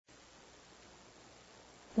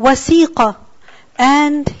وَسِيقَ,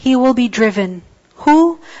 and he will be driven.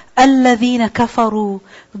 Who? الَّذِينَ كَفَرُوا,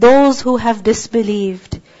 those who have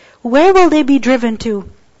disbelieved. Where will they be driven to?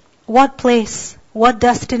 What place? What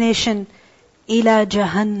destination? إِلَى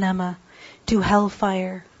جَهَنَّمَ, to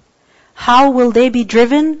hellfire. How will they be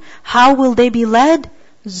driven? How will they be led?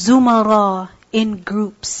 زُمَرًا, in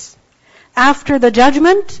groups. After the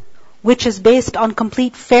judgment, which is based on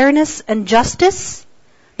complete fairness and justice,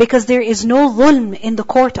 because there is no dhulm in the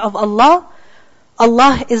court of Allah.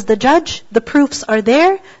 Allah is the judge, the proofs are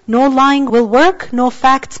there, no lying will work, no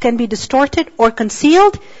facts can be distorted or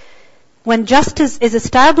concealed. When justice is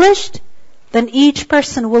established, then each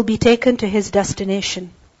person will be taken to his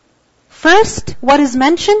destination. First, what is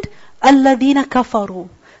mentioned? الَّذِينَ كَفَرُوا,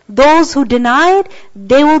 those who denied,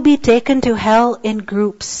 they will be taken to hell in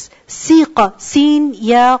groups. Siqa, sin,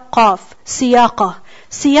 ya, qaf, siyaqa.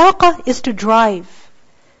 Siyaqa is to drive.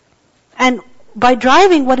 And by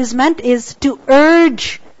driving, what is meant is to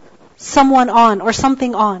urge someone on or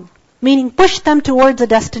something on. Meaning push them towards a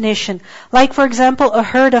destination. Like for example, a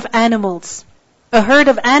herd of animals. A herd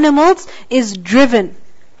of animals is driven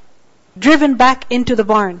back into the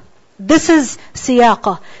barn. This is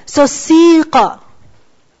siyaqa. So siqa,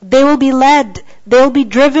 they will be led, they will be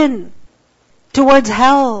driven towards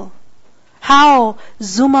hell. How?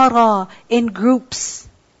 Zumara, in groups.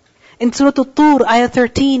 In Surah At-Tur, ayah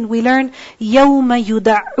 13, we learn, يَوْمَ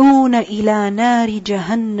يُدَعُّونَ إِلَى نَارِ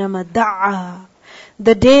جَهَنَّمَ دَعَّا,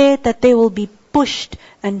 the day that they will be pushed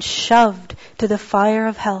and shoved to the fire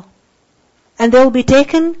of hell. And they will be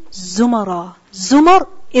taken zumara. Zumar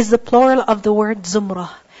is the plural of the word zumrah.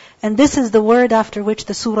 And this is the word after which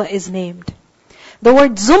the surah is named. The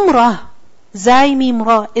word zumrah, zai mim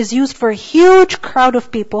ra, is used for a huge crowd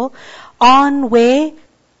of people on way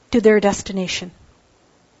to their destination.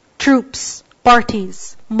 Troops,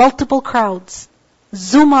 parties, multiple crowds.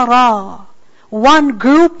 Zumara, one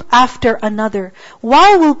group after another.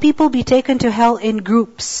 Why will people be taken to hell in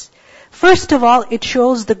groups? First of all, it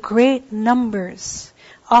shows the great numbers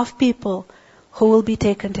of people who will be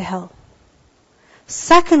taken to hell.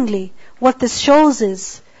 Secondly, what this shows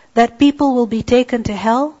is that people will be taken to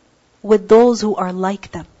hell with those who are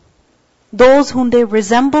like them. Those whom they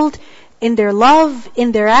resembled in their love,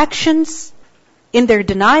 in their actions, in their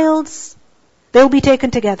denials. They'll be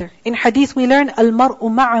taken together. In hadith we learn, الْمَرْءُ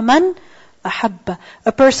مَعَ مَنْ أَحَبَّ,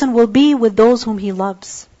 a person will be with those whom he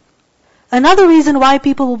loves. Another reason why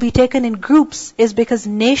people will be taken in groups is because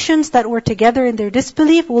nations that were together in their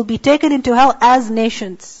disbelief will be taken into hell as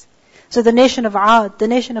nations. So the nation of Ad, the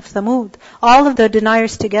nation of Thamud, all of the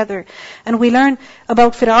deniers together. And we learn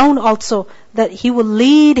about Fir'aun also, that he will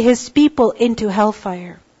lead his people into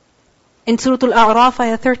hellfire. In Surah Al-A'raf,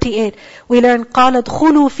 ayah 38, we learn, قَالَ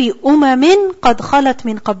ادْخُلُوا فِي أُمَمٍ قَدْ خَلَتْ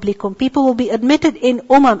مِنْ قَبْلِكُمْ. People will be admitted in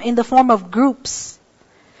in the form of groups.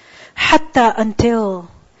 حَتَّى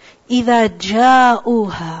until إِذَا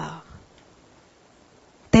جَاءُوهَا,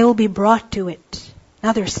 they will be brought to it.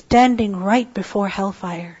 Now they're standing right before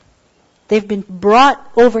hellfire. They've been brought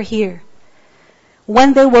over here.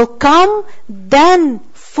 When they will come, then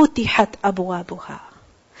فُتِحَتْ أَبْوَابُهَا,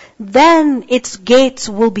 then its gates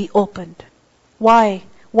will be opened. Why?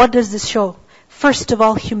 What does this show? First of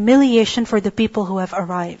all, humiliation for the people who have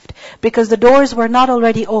arrived. Because the doors were not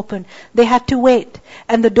already open. They had to wait.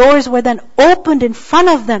 And the doors were then opened in front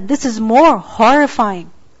of them. This is more horrifying.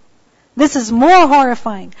 This is more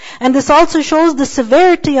horrifying. And this also shows the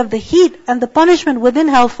severity of the heat and the punishment within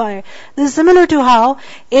hellfire. This is similar to how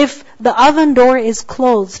if the oven door is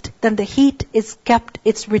closed, then the heat is kept,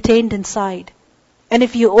 it's retained inside. And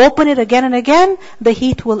if you open it again and again, the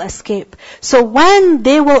heat will escape. So when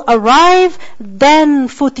they will arrive, then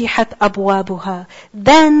فُتِحَتْ أَبْوَابُهَا,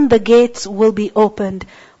 then the gates will be opened.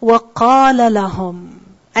 وَقَالَ لَهُمْ,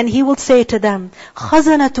 and he will say to them,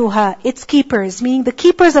 خَزَنَتُهَا, its keepers, meaning the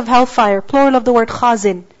keepers of hellfire, plural of the word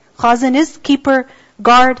khazin. Khazin is keeper,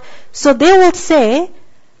 guard. So they will say,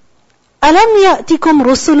 أَلَمْ يَأْتِكُمْ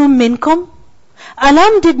رُسُلٌ مِّنْكُمْ,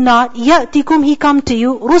 Alam did not, ya'tikum, he come to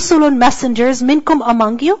you, rusulun, messengers, minkum,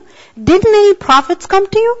 among you. Didn't any prophets come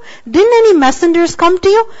to you? Didn't any messengers come to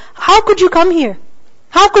you? How could you come here?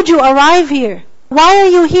 How could you arrive here? Why are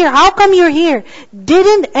you here? How come you're here?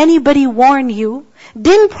 Didn't anybody warn you?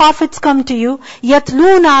 Didn't prophets come to you?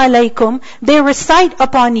 Yatluna alaykum, they recite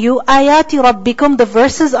upon you, ayati rabbikum, the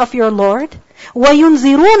verses of your Lord.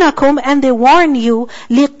 وَيُنْزِرُونَكُمْ, and they warn you,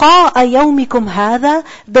 لِقَاءَ يَوْمِكُمْ هَذَا,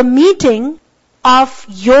 the meeting of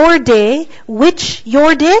your day. Which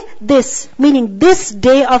your day? This. Meaning this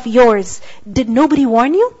day of yours. Did nobody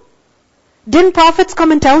warn you? Didn't prophets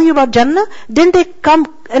come and tell you about Jannah? Didn't they come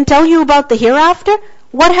and tell you about the hereafter?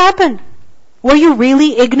 What happened? Were you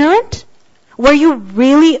really ignorant? Were you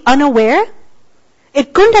really unaware?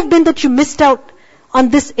 It couldn't have been that you missed out on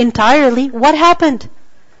this entirely. What happened?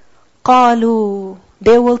 قَالُوا,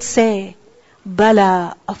 they will say,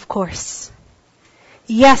 Bala, of course.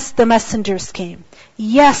 Yes, the messengers came.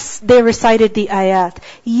 Yes, they recited the ayat.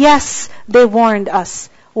 Yes, they warned us.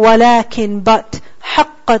 وَلَكِنْ but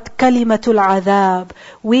حَقَّتْ كَلِمَةُ الْعَذَابِ.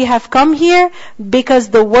 We have come here because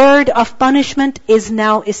the word of punishment is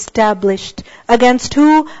now established. Against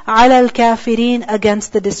who? عَلَى الْكَافِرِينَ,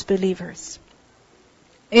 against the disbelievers.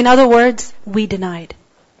 In other words, we denied.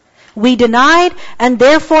 We denied, and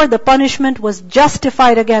therefore the punishment was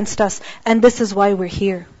justified against us. And this is why we're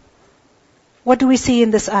here. What do we see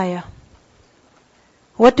in this ayah?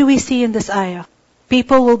 What do we see in this ayah?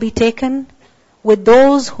 People will be taken with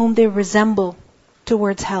those whom they resemble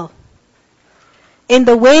towards hell. In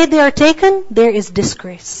the way they are taken, there is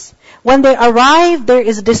disgrace. When they arrive, there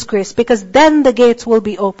is disgrace, because then the gates will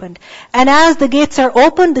be opened. And as the gates are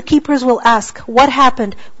opened, the keepers will ask, what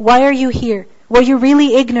happened? Why are you here? Were you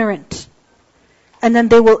really ignorant? And then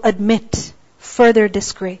they will admit further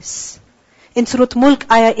disgrace. In Surah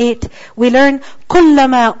Mulk, Ayah 8, we learn,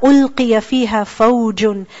 كُلَّمَا أُلْقِيَ فِيهَا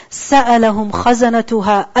فَوْجٌ سَأَلَهُمْ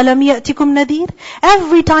خَزَنَتُهَا أَلَمْ يَأْتِكُمْ نَذِيرٌ.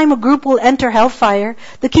 Every time a group will enter hellfire,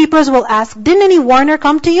 the keepers will ask, didn't any warner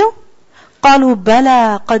come to you? قَالُوا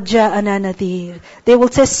بَلَا قَدْ جَاءَنَا نَذِيرٌ. They will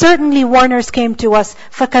say, certainly warners came to us,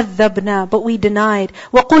 فَكَذَّبْنَا, but we denied.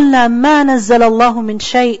 وَقُلْنَا مَا نَزَّلَ اللَّهُ مِنْ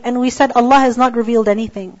شَيْءٍ. And we said, Allah has not revealed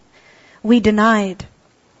anything. We denied.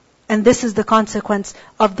 And this is the consequence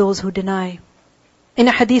of those who deny. In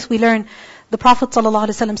a hadith we learn, the Prophet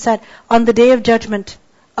ﷺ said, on the day of judgment,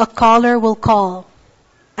 a caller will call,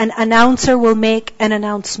 an announcer will make an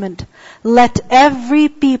announcement. Let every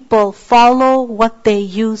people follow what they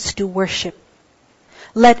used to worship.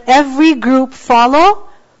 Let every group follow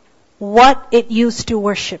what it used to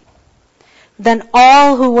worship. Then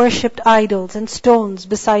all who worshipped idols and stones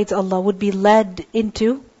besides Allah would be led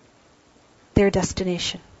into their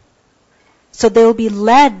destination. So they will be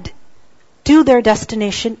led to their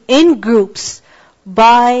destination in groups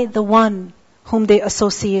by the one whom they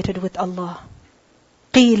associated with Allah.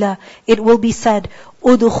 قِيلَ, it will be said,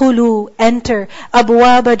 أُدْخُلُوا, enter,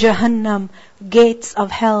 أَبْوَابَ جَهَنَّمْ, gates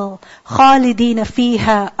of hell, خَالِدِينَ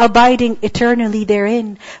فِيهَا, abiding eternally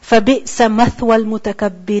therein, فَبِئْسَ مَثْوَى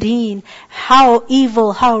الْمُتَكَبِّرِينَ, how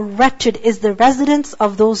evil, how wretched is the residence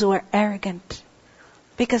of those who are arrogant.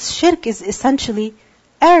 Because shirk is essentially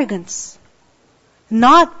arrogance.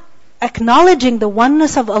 Not acknowledging the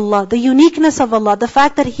oneness of Allah, the uniqueness of Allah, the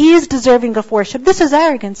fact that He is deserving of worship. This is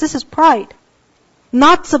arrogance, this is pride.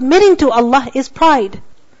 Not submitting to Allah is pride.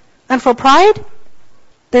 And for pride,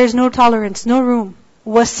 there is no tolerance, no room.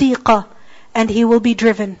 وَسِيقَ, and he will be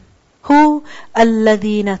driven. Who?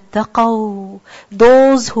 الَّذِينَ اتَّقَوْا,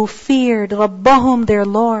 those who feared رَبَّهُمْ, their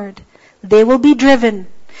Lord. They will be driven.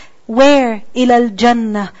 Where? إِلَى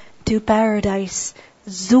الْجَنَّةِ, to paradise.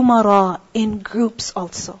 Zumara, in groups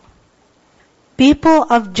also. People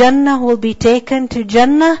of Jannah will be taken to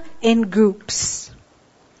Jannah in groups.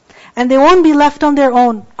 And they won't be left on their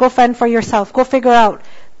own. Go fend for yourself. Go figure out.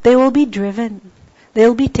 They will be driven. They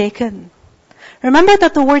will be taken. Remember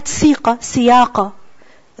that the word siyaqa,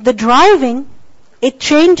 the driving, it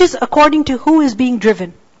changes according to who is being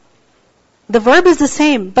driven. The verb is the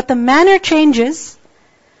same, but the manner changes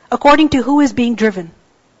according to who is being driven.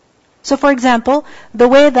 So for example, the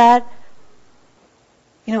way that,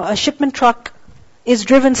 a shipment truck is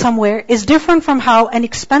driven somewhere is different from how an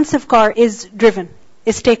expensive car is driven,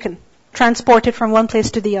 is taken, transported from one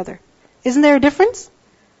place to the other. Isn't there a difference?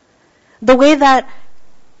 The way that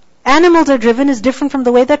animals are driven is different from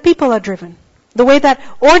the way that people are driven. The way that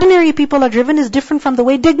ordinary people are driven is different from the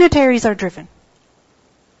way dignitaries are driven.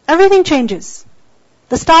 Everything changes.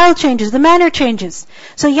 The style changes, the manner changes.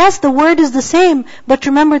 So yes, the word is the same, but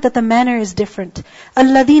remember that the manner is different.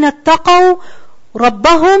 الَّذِينَ اتَّقَوْا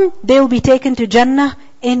رَبَّهُمْ, they will be taken to Jannah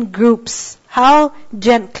in groups. How?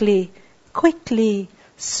 Gently, quickly,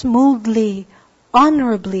 smoothly,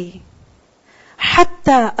 honorably.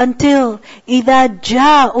 حَتَّى, until إِذَا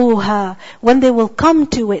جَاءُوهَا, when they will come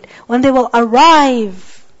to it, when they will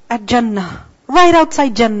arrive at Jannah, right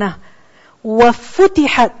outside Jannah.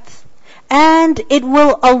 وَفُتِحَتْ, and it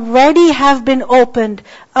will already have been opened.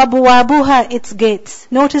 أَبْوَابُهَا, its gates.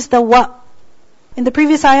 Notice the wa. In the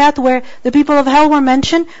previous ayat where the people of hell were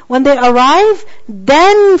mentioned, when they arrive,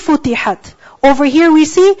 then futihat. Over here we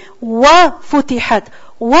see wa futihat.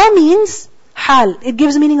 Wa means hal. It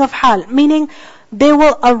gives meaning of hal. Meaning they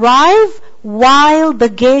will arrive while the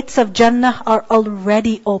gates of Jannah are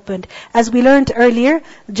already opened. As we learned earlier,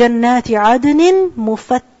 جَنَّاتِ عَدْنٍ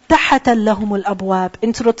مُفَتَّحَةٍ مُفَتَّحَةً لَهُمُ الْأَبْوَابِ.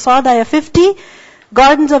 In Surah Sad, ayah 50,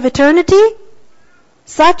 gardens of eternity,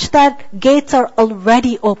 such that gates are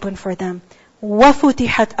already open for them.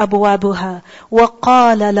 وَفُتِحَتْ أَبْوَابُهَا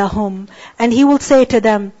وَقَالَ لَهُمْ. And He will say to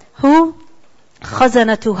them, who?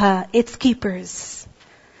 خَزَنَتُهَا, its keepers.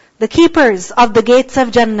 The keepers of the gates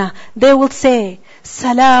of Jannah, they will say,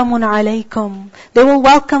 Salamun alaykum. They will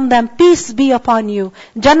welcome them, peace be upon you.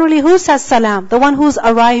 Generally, who says salam? The one who's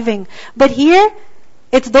arriving. But here,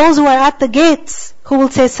 it's those who are at the gates who will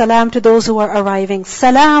say salam to those who are arriving.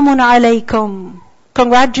 Salamun alaykum.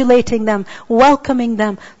 Congratulating them, welcoming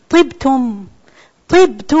them. Tibtum.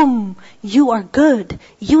 Tibtum. You are good.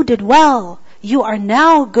 You did well. You are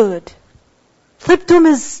now good. Tibtum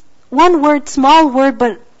is one word, small word,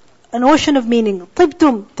 but an ocean of meaning.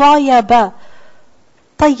 Tibtum. Tayyaba.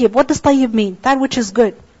 Tayyib. What does tayyib mean? That which is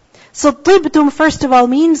good. So tibtum, first of all,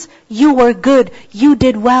 means you were good. You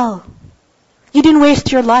did well. You didn't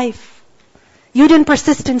waste your life. You didn't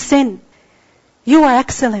persist in sin. You were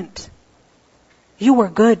excellent. You were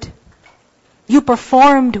good. You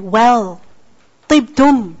performed well.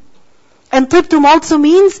 Tibtum. And tibtum also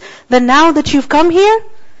means that now that you've come here,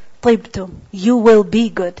 tibtum, you will be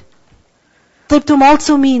good. Tibtum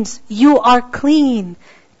also means you are clean.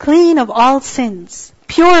 Clean of all sins.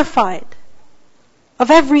 Purified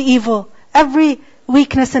of every evil, every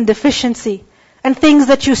weakness and deficiency, and things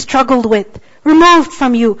that you struggled with, removed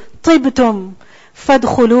from you. Tibtum.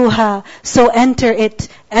 فَادْخُلُوهَا. So enter it.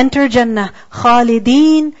 Enter Jannah.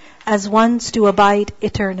 خَالِدِينَ. As ones to abide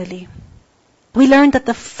eternally. We learned that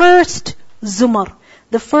the first zumar,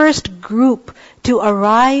 the first group to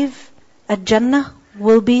arrive at Jannah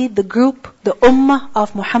will be the group, the ummah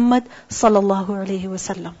of Muhammad sallallahu alaihi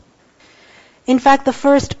wasallam. In fact, the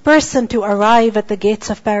first person to arrive at the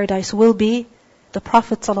gates of paradise will be the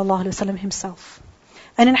Prophet sallallahu alaihi wasallam himself.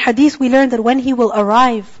 And in hadith we learned that when he will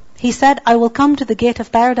arrive, he said, I will come to the gate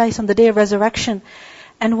of paradise on the day of resurrection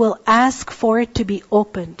and will ask for it to be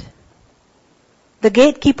opened. The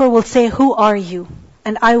gatekeeper will say, who are you?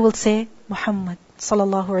 And I will say, Muhammad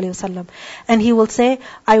sallallahu alaihi wasallam. And he will say,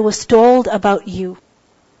 I was told about you.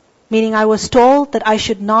 Meaning I was told that I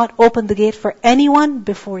should not open the gate for anyone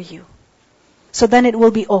before you. So then it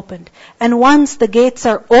will be opened. And once the gates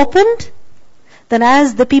are opened, then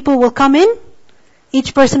as the people will come in,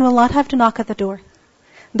 each person will not have to knock at the door.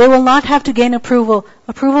 They will not have to gain approval.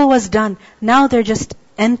 Approval was done. Now they're just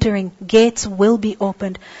entering. Gates will be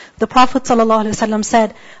opened. The Prophet ﷺ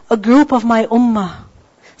said, a group of my ummah,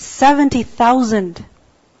 70,000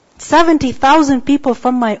 people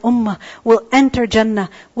from my ummah will enter Jannah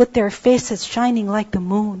with their faces shining like the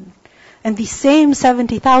moon. And the same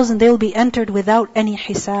 70,000, they will be entered without any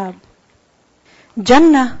hisab.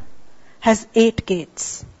 Jannah has 8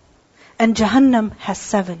 gates. And Jahannam has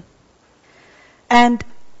 7. And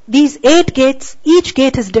these 8 gates, each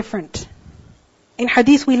gate is different. In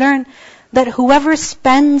hadith we learn that whoever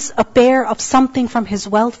spends a pair of something from his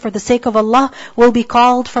wealth for the sake of Allah will be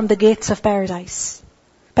called from the gates of paradise.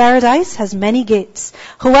 Paradise has many gates.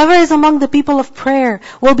 Whoever is among the people of prayer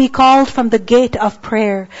will be called from the gate of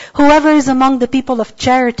prayer. Whoever is among the people of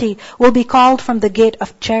charity will be called from the gate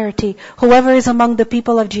of charity. Whoever is among the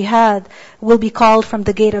people of jihad will be called from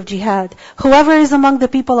the gate of jihad. Whoever is among the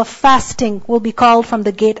people of fasting will be called from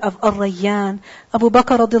the gate of Ar-Rayyan. Abu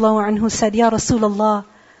Bakr radiallahu anhu said, Ya Rasulullah,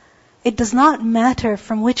 it does not matter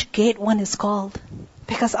from which gate one is called.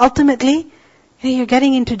 Because ultimately, you're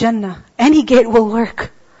getting into Jannah. Any gate will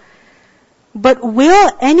work. But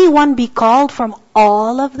will anyone be called from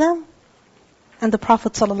all of them? And the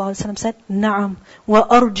Prophet ﷺ said, Na'am, wa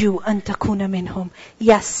arju an takuna minhum.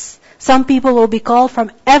 Yes, some people will be called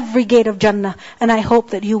from every gate of Jannah, and I hope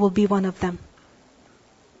that you will be one of them.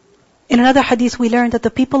 In another hadith we learned that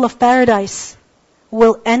the people of paradise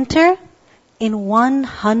will enter in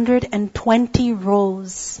 120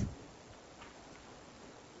 rows.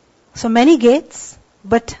 So many gates,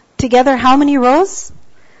 but together how many rows?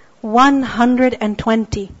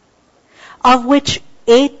 120, of which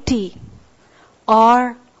 80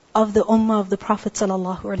 are of the ummah of the Prophet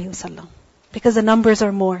ﷺ, because the numbers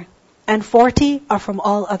are more, and 40 are from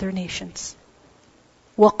all other nations.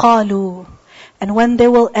 وَقَالُوا. And when they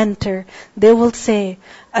will enter, they will say,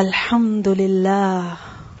 Alhamdulillah.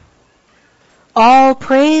 All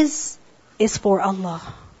praise is for Allah.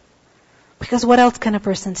 Because what else can a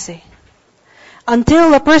person say?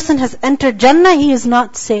 Until a person has entered Jannah, he is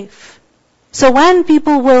not safe. So when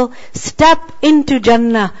people will step into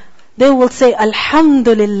Jannah, they will say,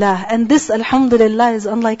 Alhamdulillah. And this Alhamdulillah is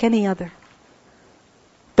unlike any other.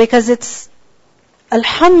 Because it's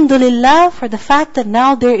Alhamdulillah for the fact that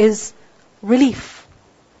now there is relief.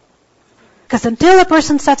 Because until a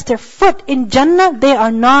person sets their foot in Jannah, they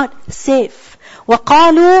are not safe.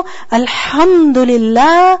 وَقَالُوا الْحَمْدُ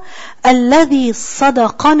لِلَّهِ الَّذِي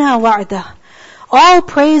صَدَقَنَا وَعْدَهُ. All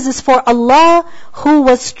praise is for Allah who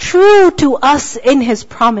was true to us in His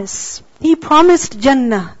promise. He promised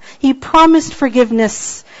Jannah. He promised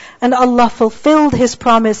forgiveness. And Allah fulfilled His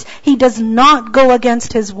promise. He does not go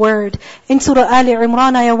against His word. In Surah Ali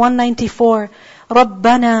Imran, ayah 194,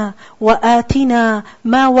 رَبَّنَا وَآتِنَا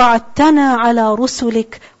مَا وَعَدتَّنَا عَلَى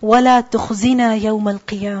رُسُلِكَ وَلَا تُخْزِنَا يَوْمَ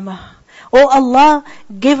الْقِيَامَةِ. O Allah,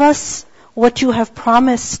 give us what you have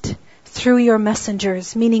promised through your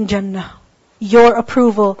messengers, meaning Jannah, your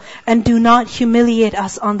approval, and do not humiliate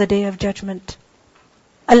us on the day of judgment.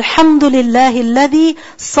 Alhamdulillahi alladhi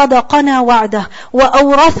sadaqana wa'dah wa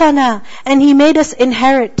awrathana, and He made us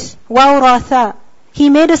inherit. Wa'uratha, He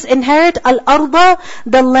made us inherit al-arda,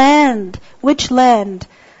 the land. Which land?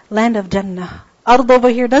 Land of Jannah. Ard over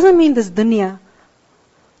here doesn't mean this dunya.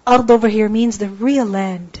 Ard over here means the real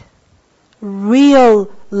land. Real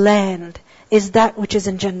land is that which is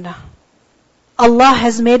in Jannah. Allah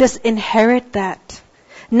has made us inherit that.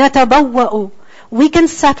 Natabawwa'u, we can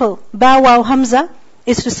settle. Bawaw hamza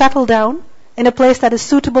is to settle down in a place that is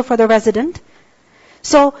suitable for the resident.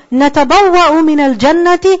 So, natabawwa'u min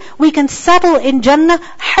al-jannati, we can settle in Jannah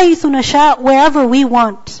haythu nasha, wherever we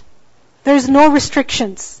want. There's no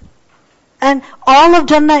restrictions. And all of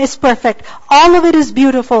Jannah is perfect. All of it is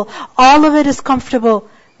beautiful. All of it is comfortable.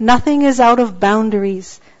 Nothing is out of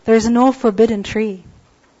boundaries. There is no forbidden tree.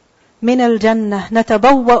 Min al-jannah,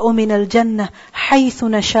 natabawwa'u min al-jannah, haythu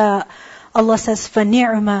nasha. Allah says,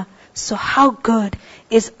 فَنِعْمَ. So how good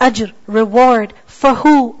is ajr, reward, for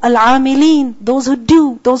who? Al-amilin, those who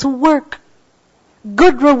do, those who work.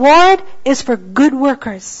 Good reward is for good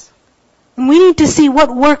workers. And we need to see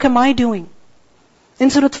what work am I doing. In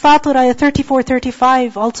Surah Fatir, ayah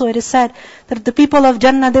 34-35, also it is said that the people of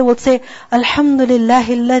Jannah, they will say,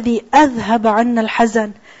 Alhamdulillahi alladhi adhaba anna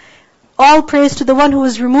al-hazan. All praise to the one who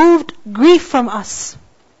has removed grief from us.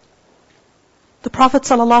 The Prophet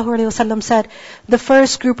ﷺ said, the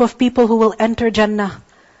first group of people who will enter Jannah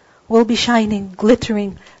will be shining,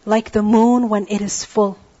 glittering, like the moon when it is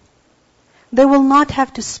full. They will not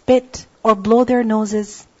have to spit or blow their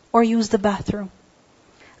noses or use the bathroom.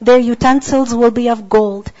 Their utensils will be of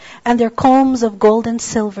gold, and their combs of gold and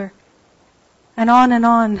silver. And on,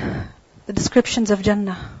 the descriptions of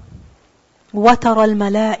Jannah. وَتَرَى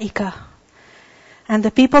الْمَلَائِكَةِ. And the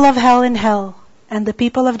people of hell in hell, and the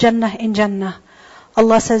people of Jannah in Jannah.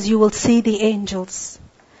 Allah says, you will see the angels.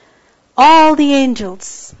 All the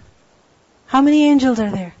angels. How many angels are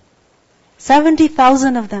there?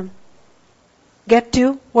 70,000 of them. Get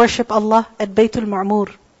to worship Allah at Baytul Ma'mur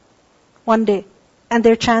one day. And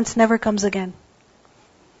their chance never comes again.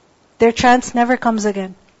 Their chance never comes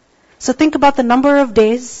again. So think about the number of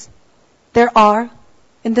days there are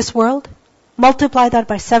in this world. Multiply that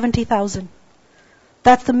by 70,000.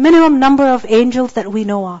 That's the minimum number of angels that we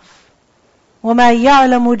know of. وَمَا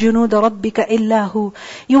يَعْلَمُ جُنُودَ رَبِّكَ إِلَّا هُ.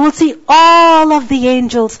 You will see all of the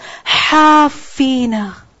angels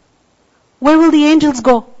حَافِينَ. Where will the angels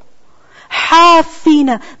go?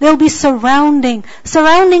 حَافِينَ. They'll be surrounding.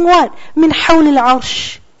 Surrounding what? مِنْ حَوْلِ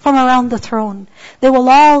الْعَرْشِ. From around the throne. They will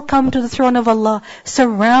all come to the throne of Allah,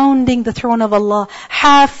 surrounding the throne of Allah.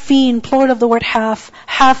 حَافِين, plural of the word half,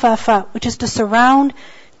 حَافَافَ, which is to surround,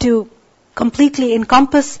 to completely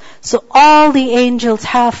encompass. So all the angels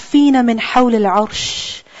حَافِينَ مِنْ حَوْلِ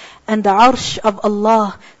الْعَرْشِ. And the arsh of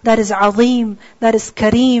Allah, that is Azim, that is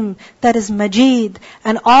Kareem, that is Majid.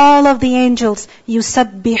 And all of the angels,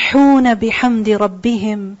 يُسَبِّحُونَ بِحَمْدِ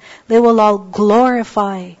رَبِّهِمْ. They will all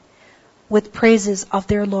glorify with praises of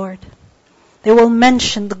their Lord. They will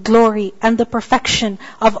mention the glory and the perfection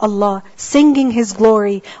of Allah, singing His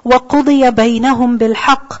glory. وَقُضِيَ بَيْنَهُمْ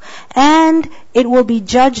بِالْحَقِّ. And it will be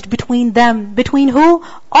judged between them. Between who?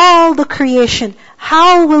 All the creation.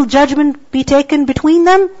 How will judgment be taken between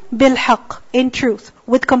them? بِالْحَقِّ. In truth,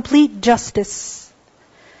 with complete justice.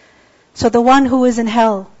 So the one who is in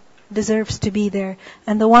hell deserves to be there.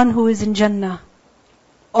 And the one who is in Jannah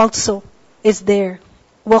also is there.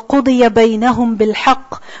 وَقُضِيَ بَيْنَهُمْ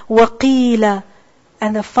بِالْحَقِّ وَقِيلَ.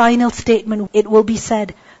 And the final statement, it will be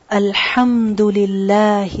said, الْحَمْدُ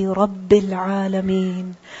لِلَّهِ رَبِّ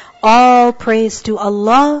الْعَالَمِينَ. All praise to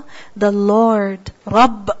Allah, the Lord,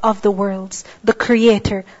 Rabb of the worlds, the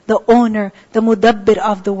Creator, the Owner, the Mudabbir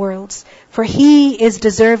of the worlds. For He is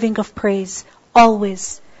deserving of praise,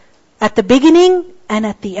 always. At the beginning and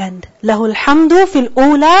at the end. لَهُ الْحَمْدُ فِي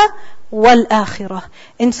الْأُولَى وَالْآخِرَةِ.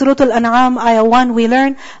 In Surah Al-An'am, ayah 1, we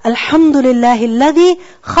learn, Alhamdulillahi alladhi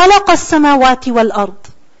khalaqa as-samawati wal-ard.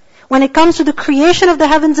 when it comes to the creation of the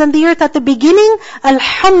heavens and the earth, at the beginning,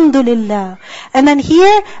 Alhamdulillah. And then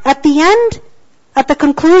here, at the end, at the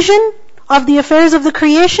conclusion of the affairs of the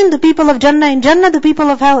creation, the people of Jannah in Jannah, the people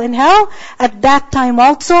of hell in hell, at that time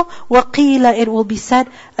also, وَقِيلَ, it will be said,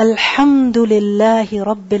 Alhamdulillahi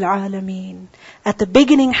Rabbil Alameen. At the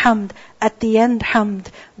beginning, hamd. At the end, hamd.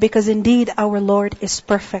 Because indeed, our Lord is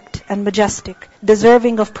perfect and majestic,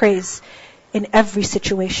 deserving of praise in every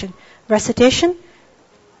situation. Recitation.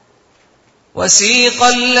 وَسِيقَ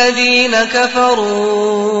الَّذِينَ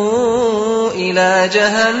كَفَرُوا إِلَى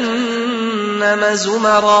جَهَنَّمَ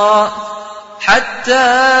زُمَرًا حَتَّى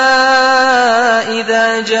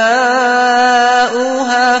إِذَا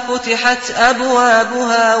جَاءُوهَا فُتِحَتْ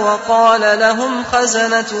أَبْوَابُهَا وَقَالَ لَهُمْ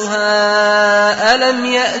خَزَنَتُهَا أَلَمْ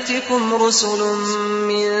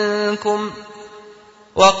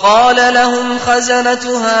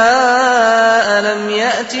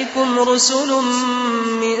يَأْتِكُمْ رُسُلٌ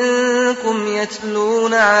مِّنكُمْ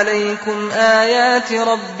يَتْلُونَ عَلَيْكُمْ آيَاتِ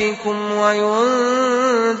رَبِّكُمْ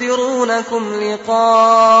وَيُنذِرُونَكُمْ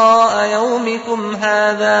لِقَاءَ يَوْمِكُمْ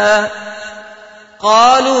هَذَا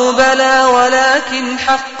قَالُوا بَلَى وَلَكِنْ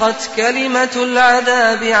حَقَّتْ كَلِمَةُ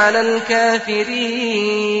الْعَذَابِ عَلَى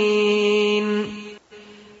الْكَافِرِينَ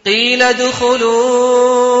قِيلَ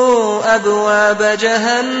ادْخُلُوا أَبْوَابَ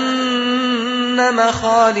جَهَنَّمَ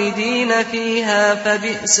خَالِدِينَ فِيهَا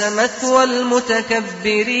فَبِئْسَ مَثْوَى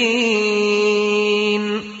الْمُتَكَبِّرِينَ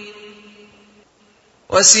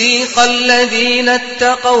وَسِيقَ الَّذِينَ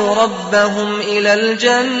اتَّقَوْا رَبَّهُمْ إِلَى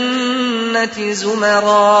الْجَنَّةِ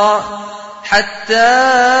زُمَرًا حَتَّى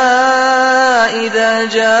إِذَا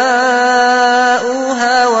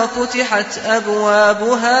جَاءُوهَا وَفُتِحَتْ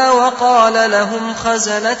أَبْوَابُهَا وَقَالَ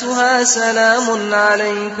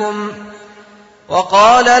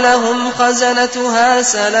لَهُمْ خَزَنَتُهَا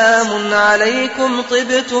سَلَامٌ عَلَيْكُمْ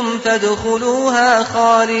طِبْتُمْ فَادْخُلُوهَا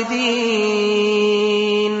خَالِدِينَ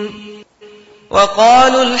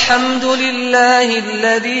وَقَالُوا الْحَمْدُ لِلَّهِ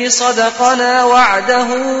الَّذِي صَدَقَنَا وَعْدَهُ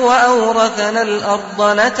وَأَوْرَثَنَا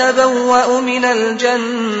الْأَرْضَ نَتَبَوَّأُ مِنَ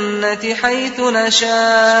الْجَنَّةِ حَيْثُ نَشَاءُ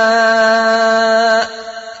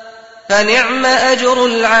فَنِعْمَ أَجْرُ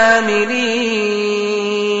الْعَامِلِينَ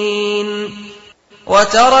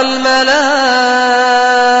وَتَرَى الْمَلَائِكَةَ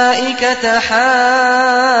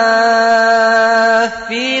حَافِّينَ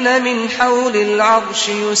مِنْ حَوْلِ الْعَرْشِ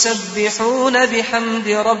يُسَبِّحُونَ بِحَمْدِ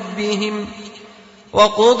رَبِّهِمْ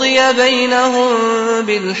وَقُضِيَ بَيْنَهُم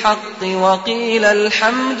بِالْحَقِّ وَقِيلَ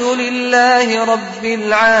الْحَمْدُ لِلَّهِ رَبِّ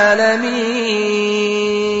الْعَالَمِينَ.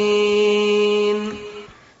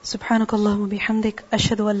 سبحانك اللهم وبحمدك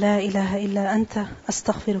أشهد أن لا إله إلا أنت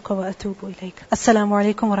أستغفرك وأتوب إليك. السلام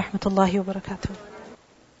عليكم ورحمة الله وبركاته.